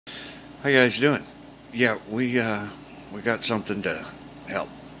How you guys doing? Yeah, we got something to help.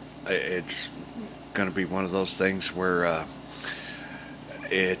 It's going to be one of those things where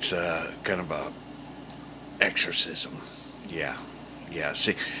it's kind of a exorcism. Yeah, yeah.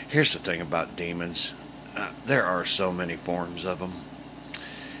 See, here's the thing about demons. There are so many forms of them,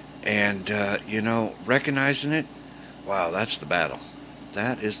 and recognizing it. Wow, that's the battle.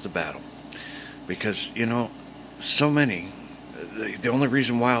 That is the battle because so many. The only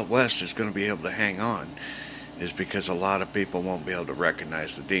reason Wild West is going to be able to hang on is because a lot of people won't be able to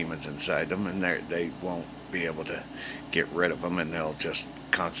recognize the demons inside them, and they won't be able to get rid of them, and they'll just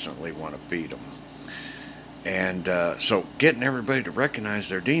constantly want to feed them. And so getting everybody to recognize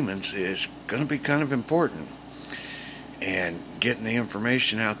their demons is going to be kind of important. And getting the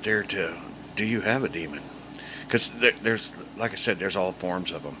information out there to, do you have a demon? Because there's, like I said, there's all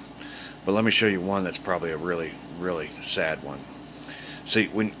forms of them. But let me show you one that's probably a really, really sad one. See,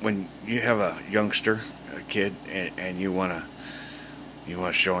 when you have a youngster, a kid, and you wanna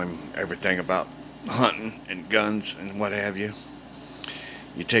show him everything about hunting and guns and what have you,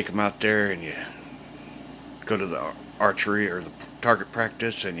 you take him out there and you go to the archery or the target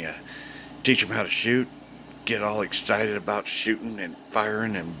practice and you teach him how to shoot, get all excited about shooting and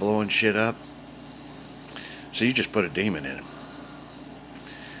firing and blowing shit up. So you just put a demon in him.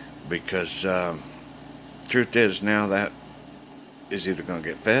 Because truth is, now that is either going to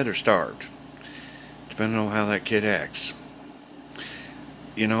get fed or starved, depending on how that kid acts.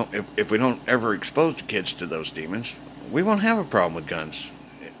 If we don't ever expose the kids to those demons, we won't have a problem with guns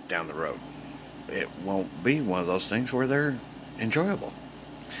down the road. It won't be one of those things where they're enjoyable.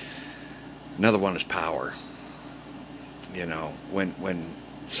 Another one is power. When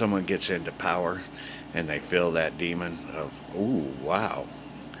someone gets into power and they feel that demon of, ooh, wow,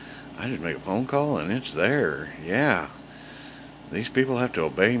 I just make a phone call and it's there. Yeah. These people have to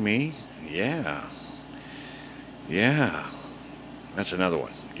obey me. Yeah. Yeah. That's another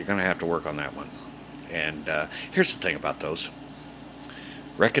one. You're going to have to work on that one. And here's the thing about those.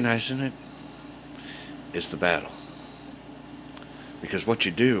 Recognizing it is the battle. Because what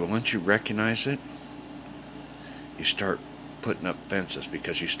you do, once you recognize it, you start putting up fences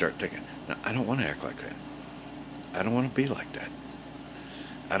because you start thinking, no, I don't want to act like that. I don't want to be like that.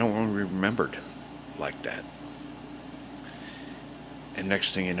 I don't want to be remembered like that. And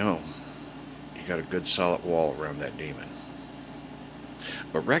next thing you know, you got a good solid wall around that demon.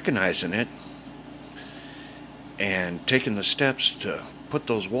 But recognizing it and taking the steps to put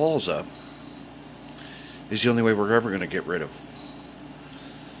those walls up is the only way we're ever going to get rid of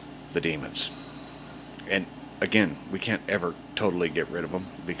the demons. And again, we can't ever totally get rid of them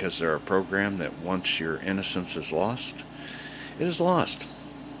because they're a program that once your innocence is lost, it is lost.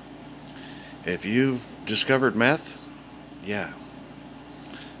 If you've discovered meth, yeah,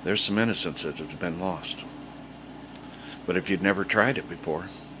 there's some innocence that has been lost. But if you'd never tried it before,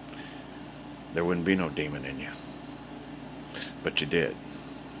 there wouldn't be no demon in you. But you did.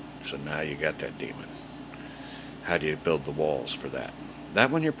 So now you got that demon. How do you build the walls for that?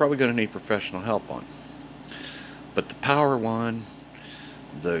 That one you're probably going to need professional help on. But the power one,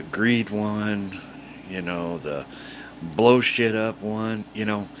 the greed one, the blow shit up one,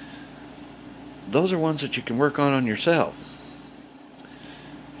 those are ones that you can work on yourself.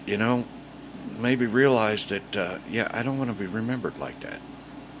 Maybe realize that, I don't want to be remembered like that.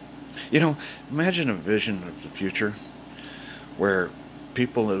 Imagine a vision of the future where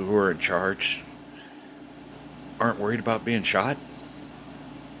people who are in charge aren't worried about being shot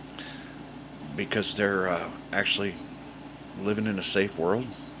because they're actually living in a safe world.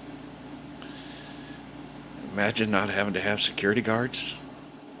 Imagine not having to have security guards.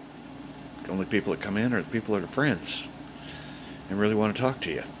 The only people that come in are the people that are friends and really want to talk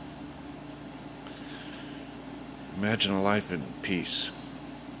to you. Imagine a life in peace.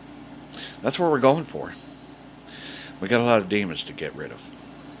 That's what we're going for. We got a lot of demons to get rid of.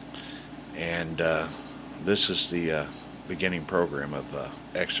 And this is the beginning program of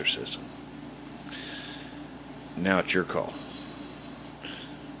exorcism. Now it's your call.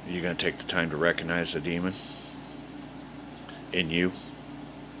 You're going to take the time to recognize the demon in you.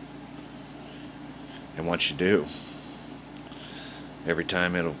 And once you do, every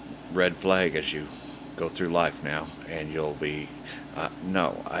time it'll red flag as you go through life now, and you'll be,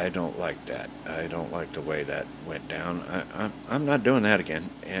 no, I don't like that. I don't like the way that went down. I'm not doing that again.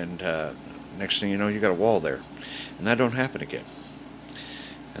 And next thing you know, you got a wall there. And that don't happen again.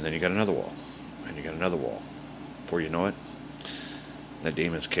 And then you got another wall. And you got another wall. Before you know it, that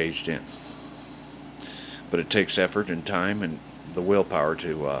demon's caged in. But it takes effort and time and the willpower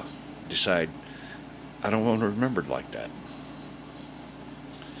to decide, I don't want to be remembered like that.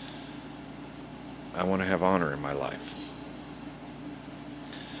 I want to have honor in my life.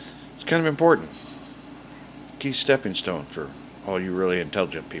 It's kind of important. Key stepping stone for all you really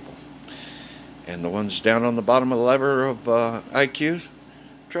intelligent people. And the ones down on the bottom of the lever of IQ,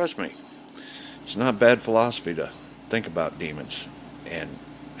 trust me, it's not bad philosophy to think about demons and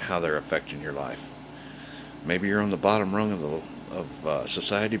how they're affecting your life. Maybe you're on the bottom rung of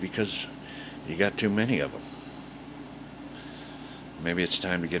society because you got too many of them. Maybe it's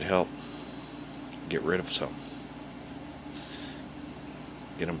time to get help. Get rid of some.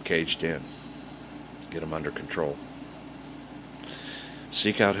 Get them caged in. Get them under control.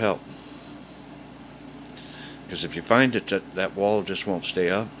 Seek out help. Because if you find that wall just won't stay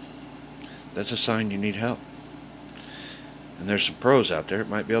up, that's a sign you need help. And there's some pros out there that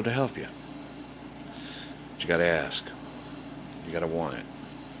might be able to help you. But you got to ask. You got to want it.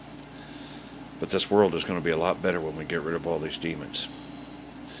 But this world is going to be a lot better when we get rid of all these demons.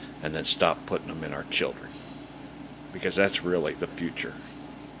 And then stop putting them in our children. Because that's really the future.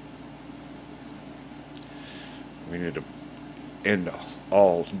 We need to end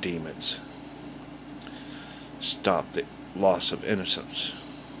all demons. Stop the loss of innocence.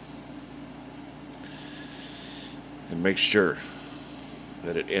 And make sure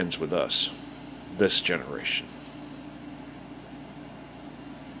that it ends with us, this generation.